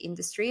maybe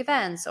industry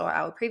events or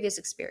our previous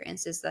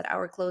experiences, that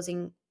our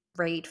closing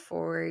rate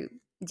for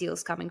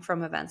deals coming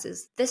from events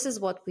is this is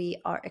what we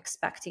are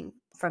expecting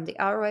from the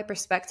ROI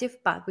perspective,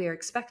 but we are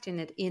expecting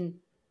it in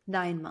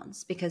 9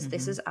 months because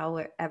this is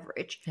our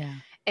average. Yeah.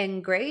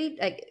 And great,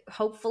 like,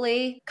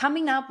 hopefully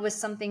coming up with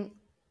something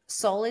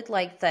solid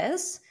like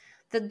this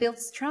that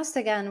builds trust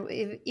again,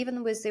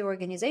 even with the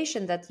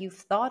organization, that you've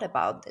thought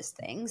about these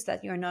things,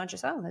 that you're not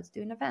just, oh, let's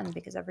do an event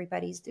because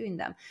everybody's doing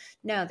them.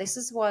 No, this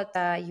is what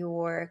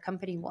your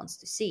company wants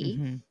to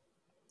see.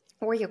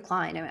 Or your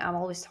client. I mean, I'm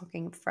always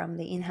talking from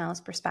the in-house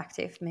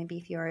perspective. Maybe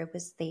if you're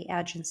with the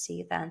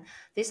agency, then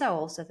these are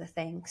also the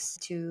things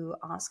to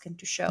ask and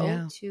to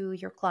show to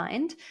your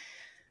client.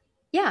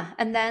 Yeah.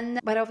 And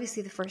then, but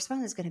obviously the first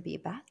one is going to be a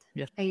bet.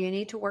 Yeah. And you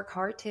need to work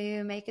hard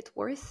to make it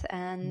worth.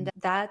 And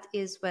that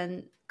is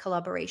when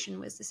collaboration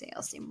with the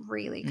sales team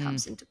really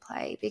comes into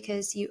play,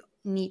 because you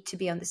need to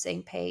be on the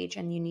same page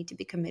and you need to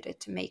be committed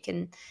to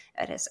making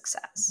it a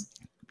success.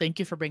 Thank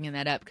you for bringing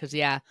that up, because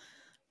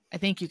I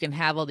think you can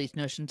have all these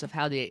notions of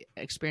how the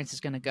experience is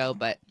going to go,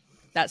 but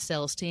that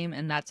sales team,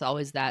 and that's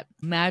always that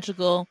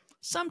magical,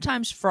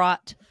 sometimes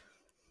fraught,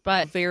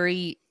 but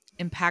very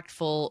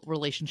impactful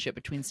relationship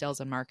between sales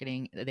and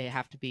marketing. They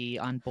have to be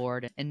on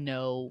board and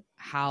know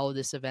how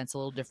this event's a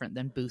little different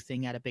than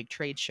boothing at a big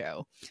trade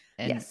show,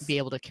 and be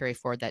able to carry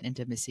forward that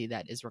intimacy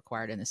that is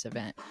required in this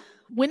event.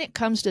 When it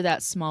comes to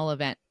that small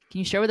event, can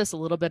you share with us a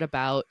little bit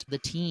about the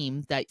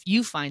team that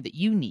you find that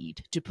you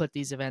need to put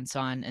these events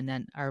on? And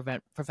then our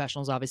event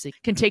professionals obviously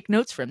can take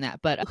notes from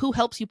that, but who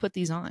helps you put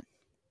these on?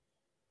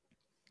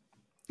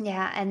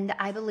 Yeah, and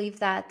I believe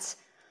that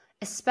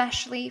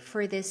especially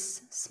for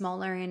these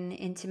smaller and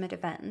intimate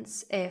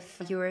events,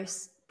 if you're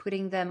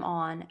putting them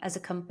on as a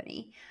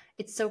company,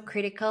 it's so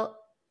critical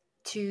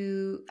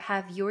to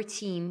have your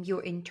team,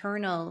 your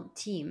internal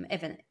team.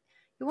 Even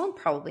you won't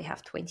probably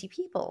have 20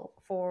 people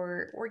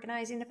for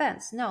organizing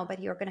events. No,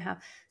 but you're going to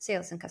have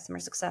sales and customer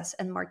success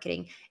and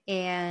marketing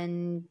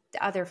and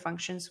other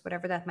functions,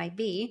 whatever that might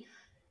be.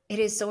 It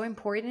is so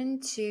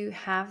important to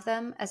have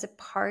them as a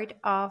part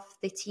of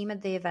the team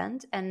at the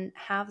event and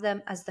have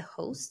them as the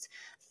host.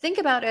 Think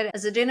about it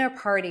as a dinner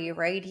party,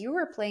 right? You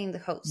are playing the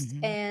host.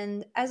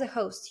 And as a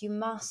host, you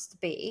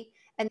must be,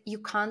 and you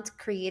can't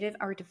create it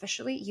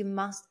artificially. You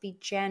must be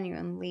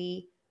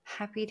genuinely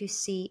happy to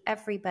see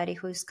everybody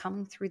who's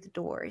coming through the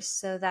doors,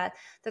 so that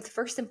that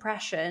first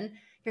impression,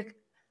 you're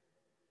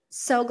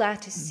so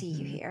glad to see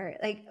you here.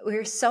 Like,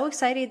 we're so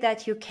excited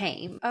that you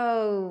came.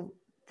 Oh,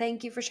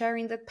 thank you for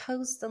sharing the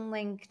post on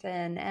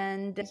LinkedIn.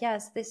 And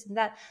yes, this and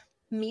that.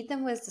 Meet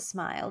them with a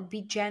smile.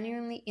 Be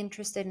genuinely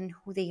interested in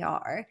who they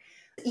are.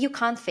 You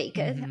can't fake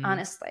it,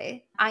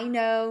 honestly. I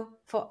know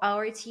for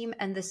our team,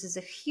 and this is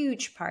a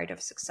huge part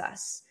of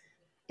success,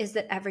 is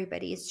that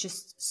everybody is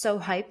just so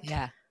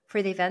hyped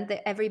for the event,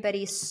 that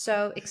everybody is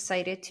so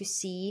excited to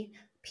see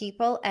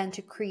people and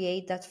to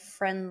create that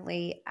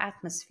friendly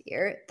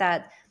atmosphere,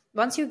 that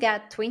once you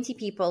get 20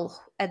 people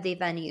at the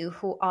venue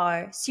who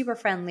are super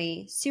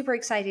friendly, super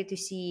excited to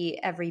see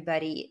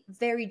everybody,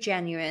 very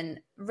genuine,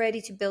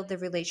 ready to build the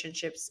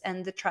relationships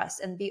and the trust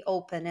and be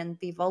open and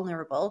be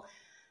vulnerable,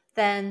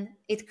 then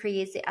it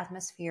creates the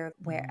atmosphere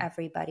where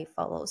everybody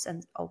follows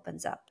and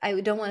opens up. I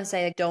don't want to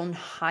say like, don't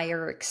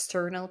hire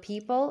external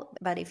people,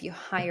 but if you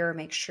hire,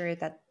 make sure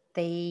that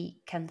they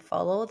can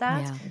follow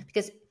that,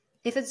 because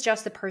If it's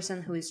just the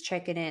person who is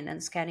checking in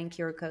and scanning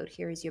QR code,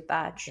 here is your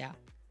badge. Yeah.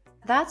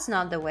 That's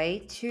not the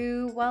way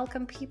to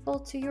welcome people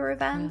to your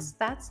events.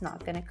 Yeah. That's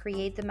not going to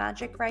create the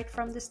magic right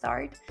from the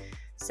start.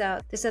 So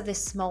these are the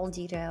small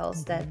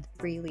details that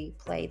really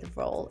play the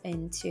role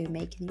into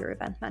making your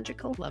event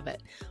magical. Love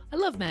it. I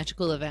love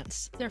magical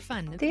events. They're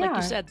fun. They like are.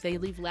 You said, they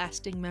leave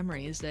lasting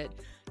memories that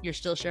you're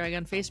still sharing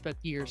on Facebook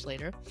years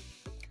later.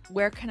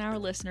 Where can our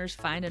listeners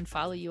find and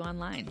follow you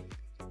online?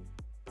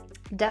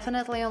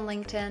 Definitely on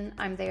LinkedIn.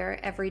 I'm there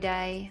every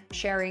day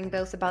sharing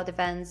both about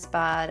events,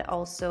 but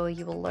also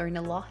you will learn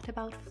a lot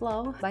about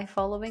flow by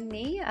following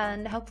me,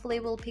 and hopefully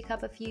we'll pick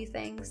up a few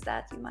things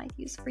that you might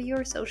use for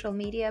your social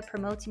media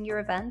promoting your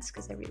events,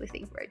 because I really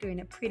think we're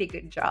doing a pretty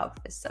good job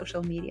with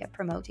social media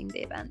promoting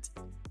the event.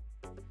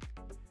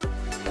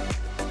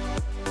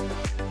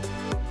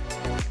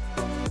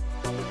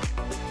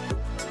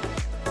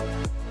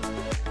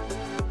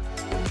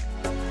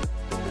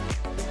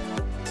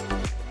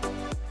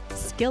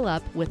 Skill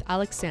Up with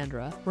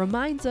Aleksandra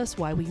reminds us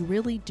why we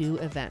really do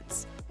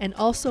events, and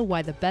also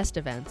why the best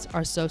events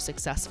are so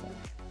successful.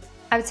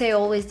 I would say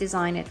always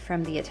design it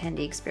from the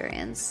attendee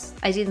experience.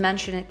 I did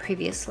mention it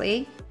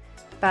previously,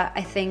 but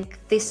I think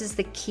this is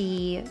the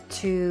key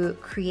to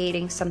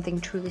creating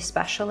something truly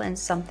special and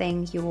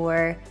something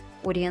your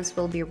audience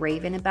will be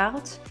raving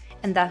about,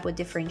 and that what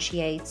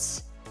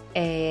differentiates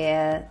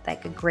a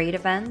great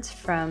event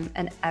from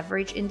an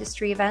average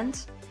industry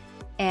event.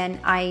 And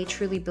I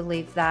truly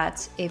believe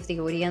that if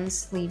the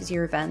audience leaves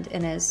your event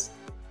and is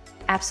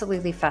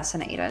absolutely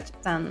fascinated,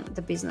 then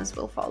the business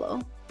will follow.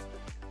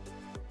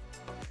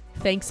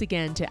 Thanks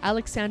again to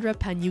Aleksandra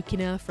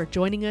Panyukhina for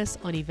joining us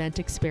on Event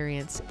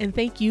Experience, and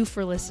thank you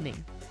for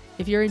listening.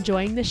 If you're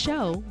enjoying the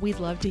show, we'd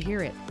love to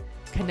hear it.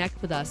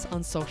 Connect with us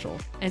on social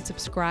and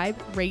subscribe,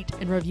 rate,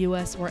 and review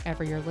us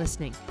wherever you're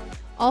listening.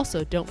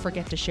 Also, don't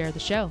forget to share the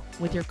show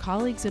with your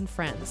colleagues and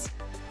friends.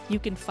 You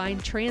can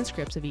find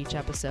transcripts of each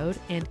episode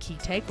and key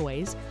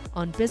takeaways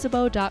on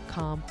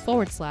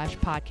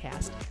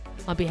bizzabo.com/podcast.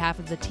 On behalf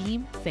of the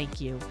team, thank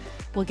you.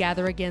 We'll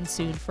gather again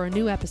soon for a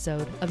new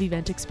episode of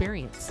Event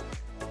Experience.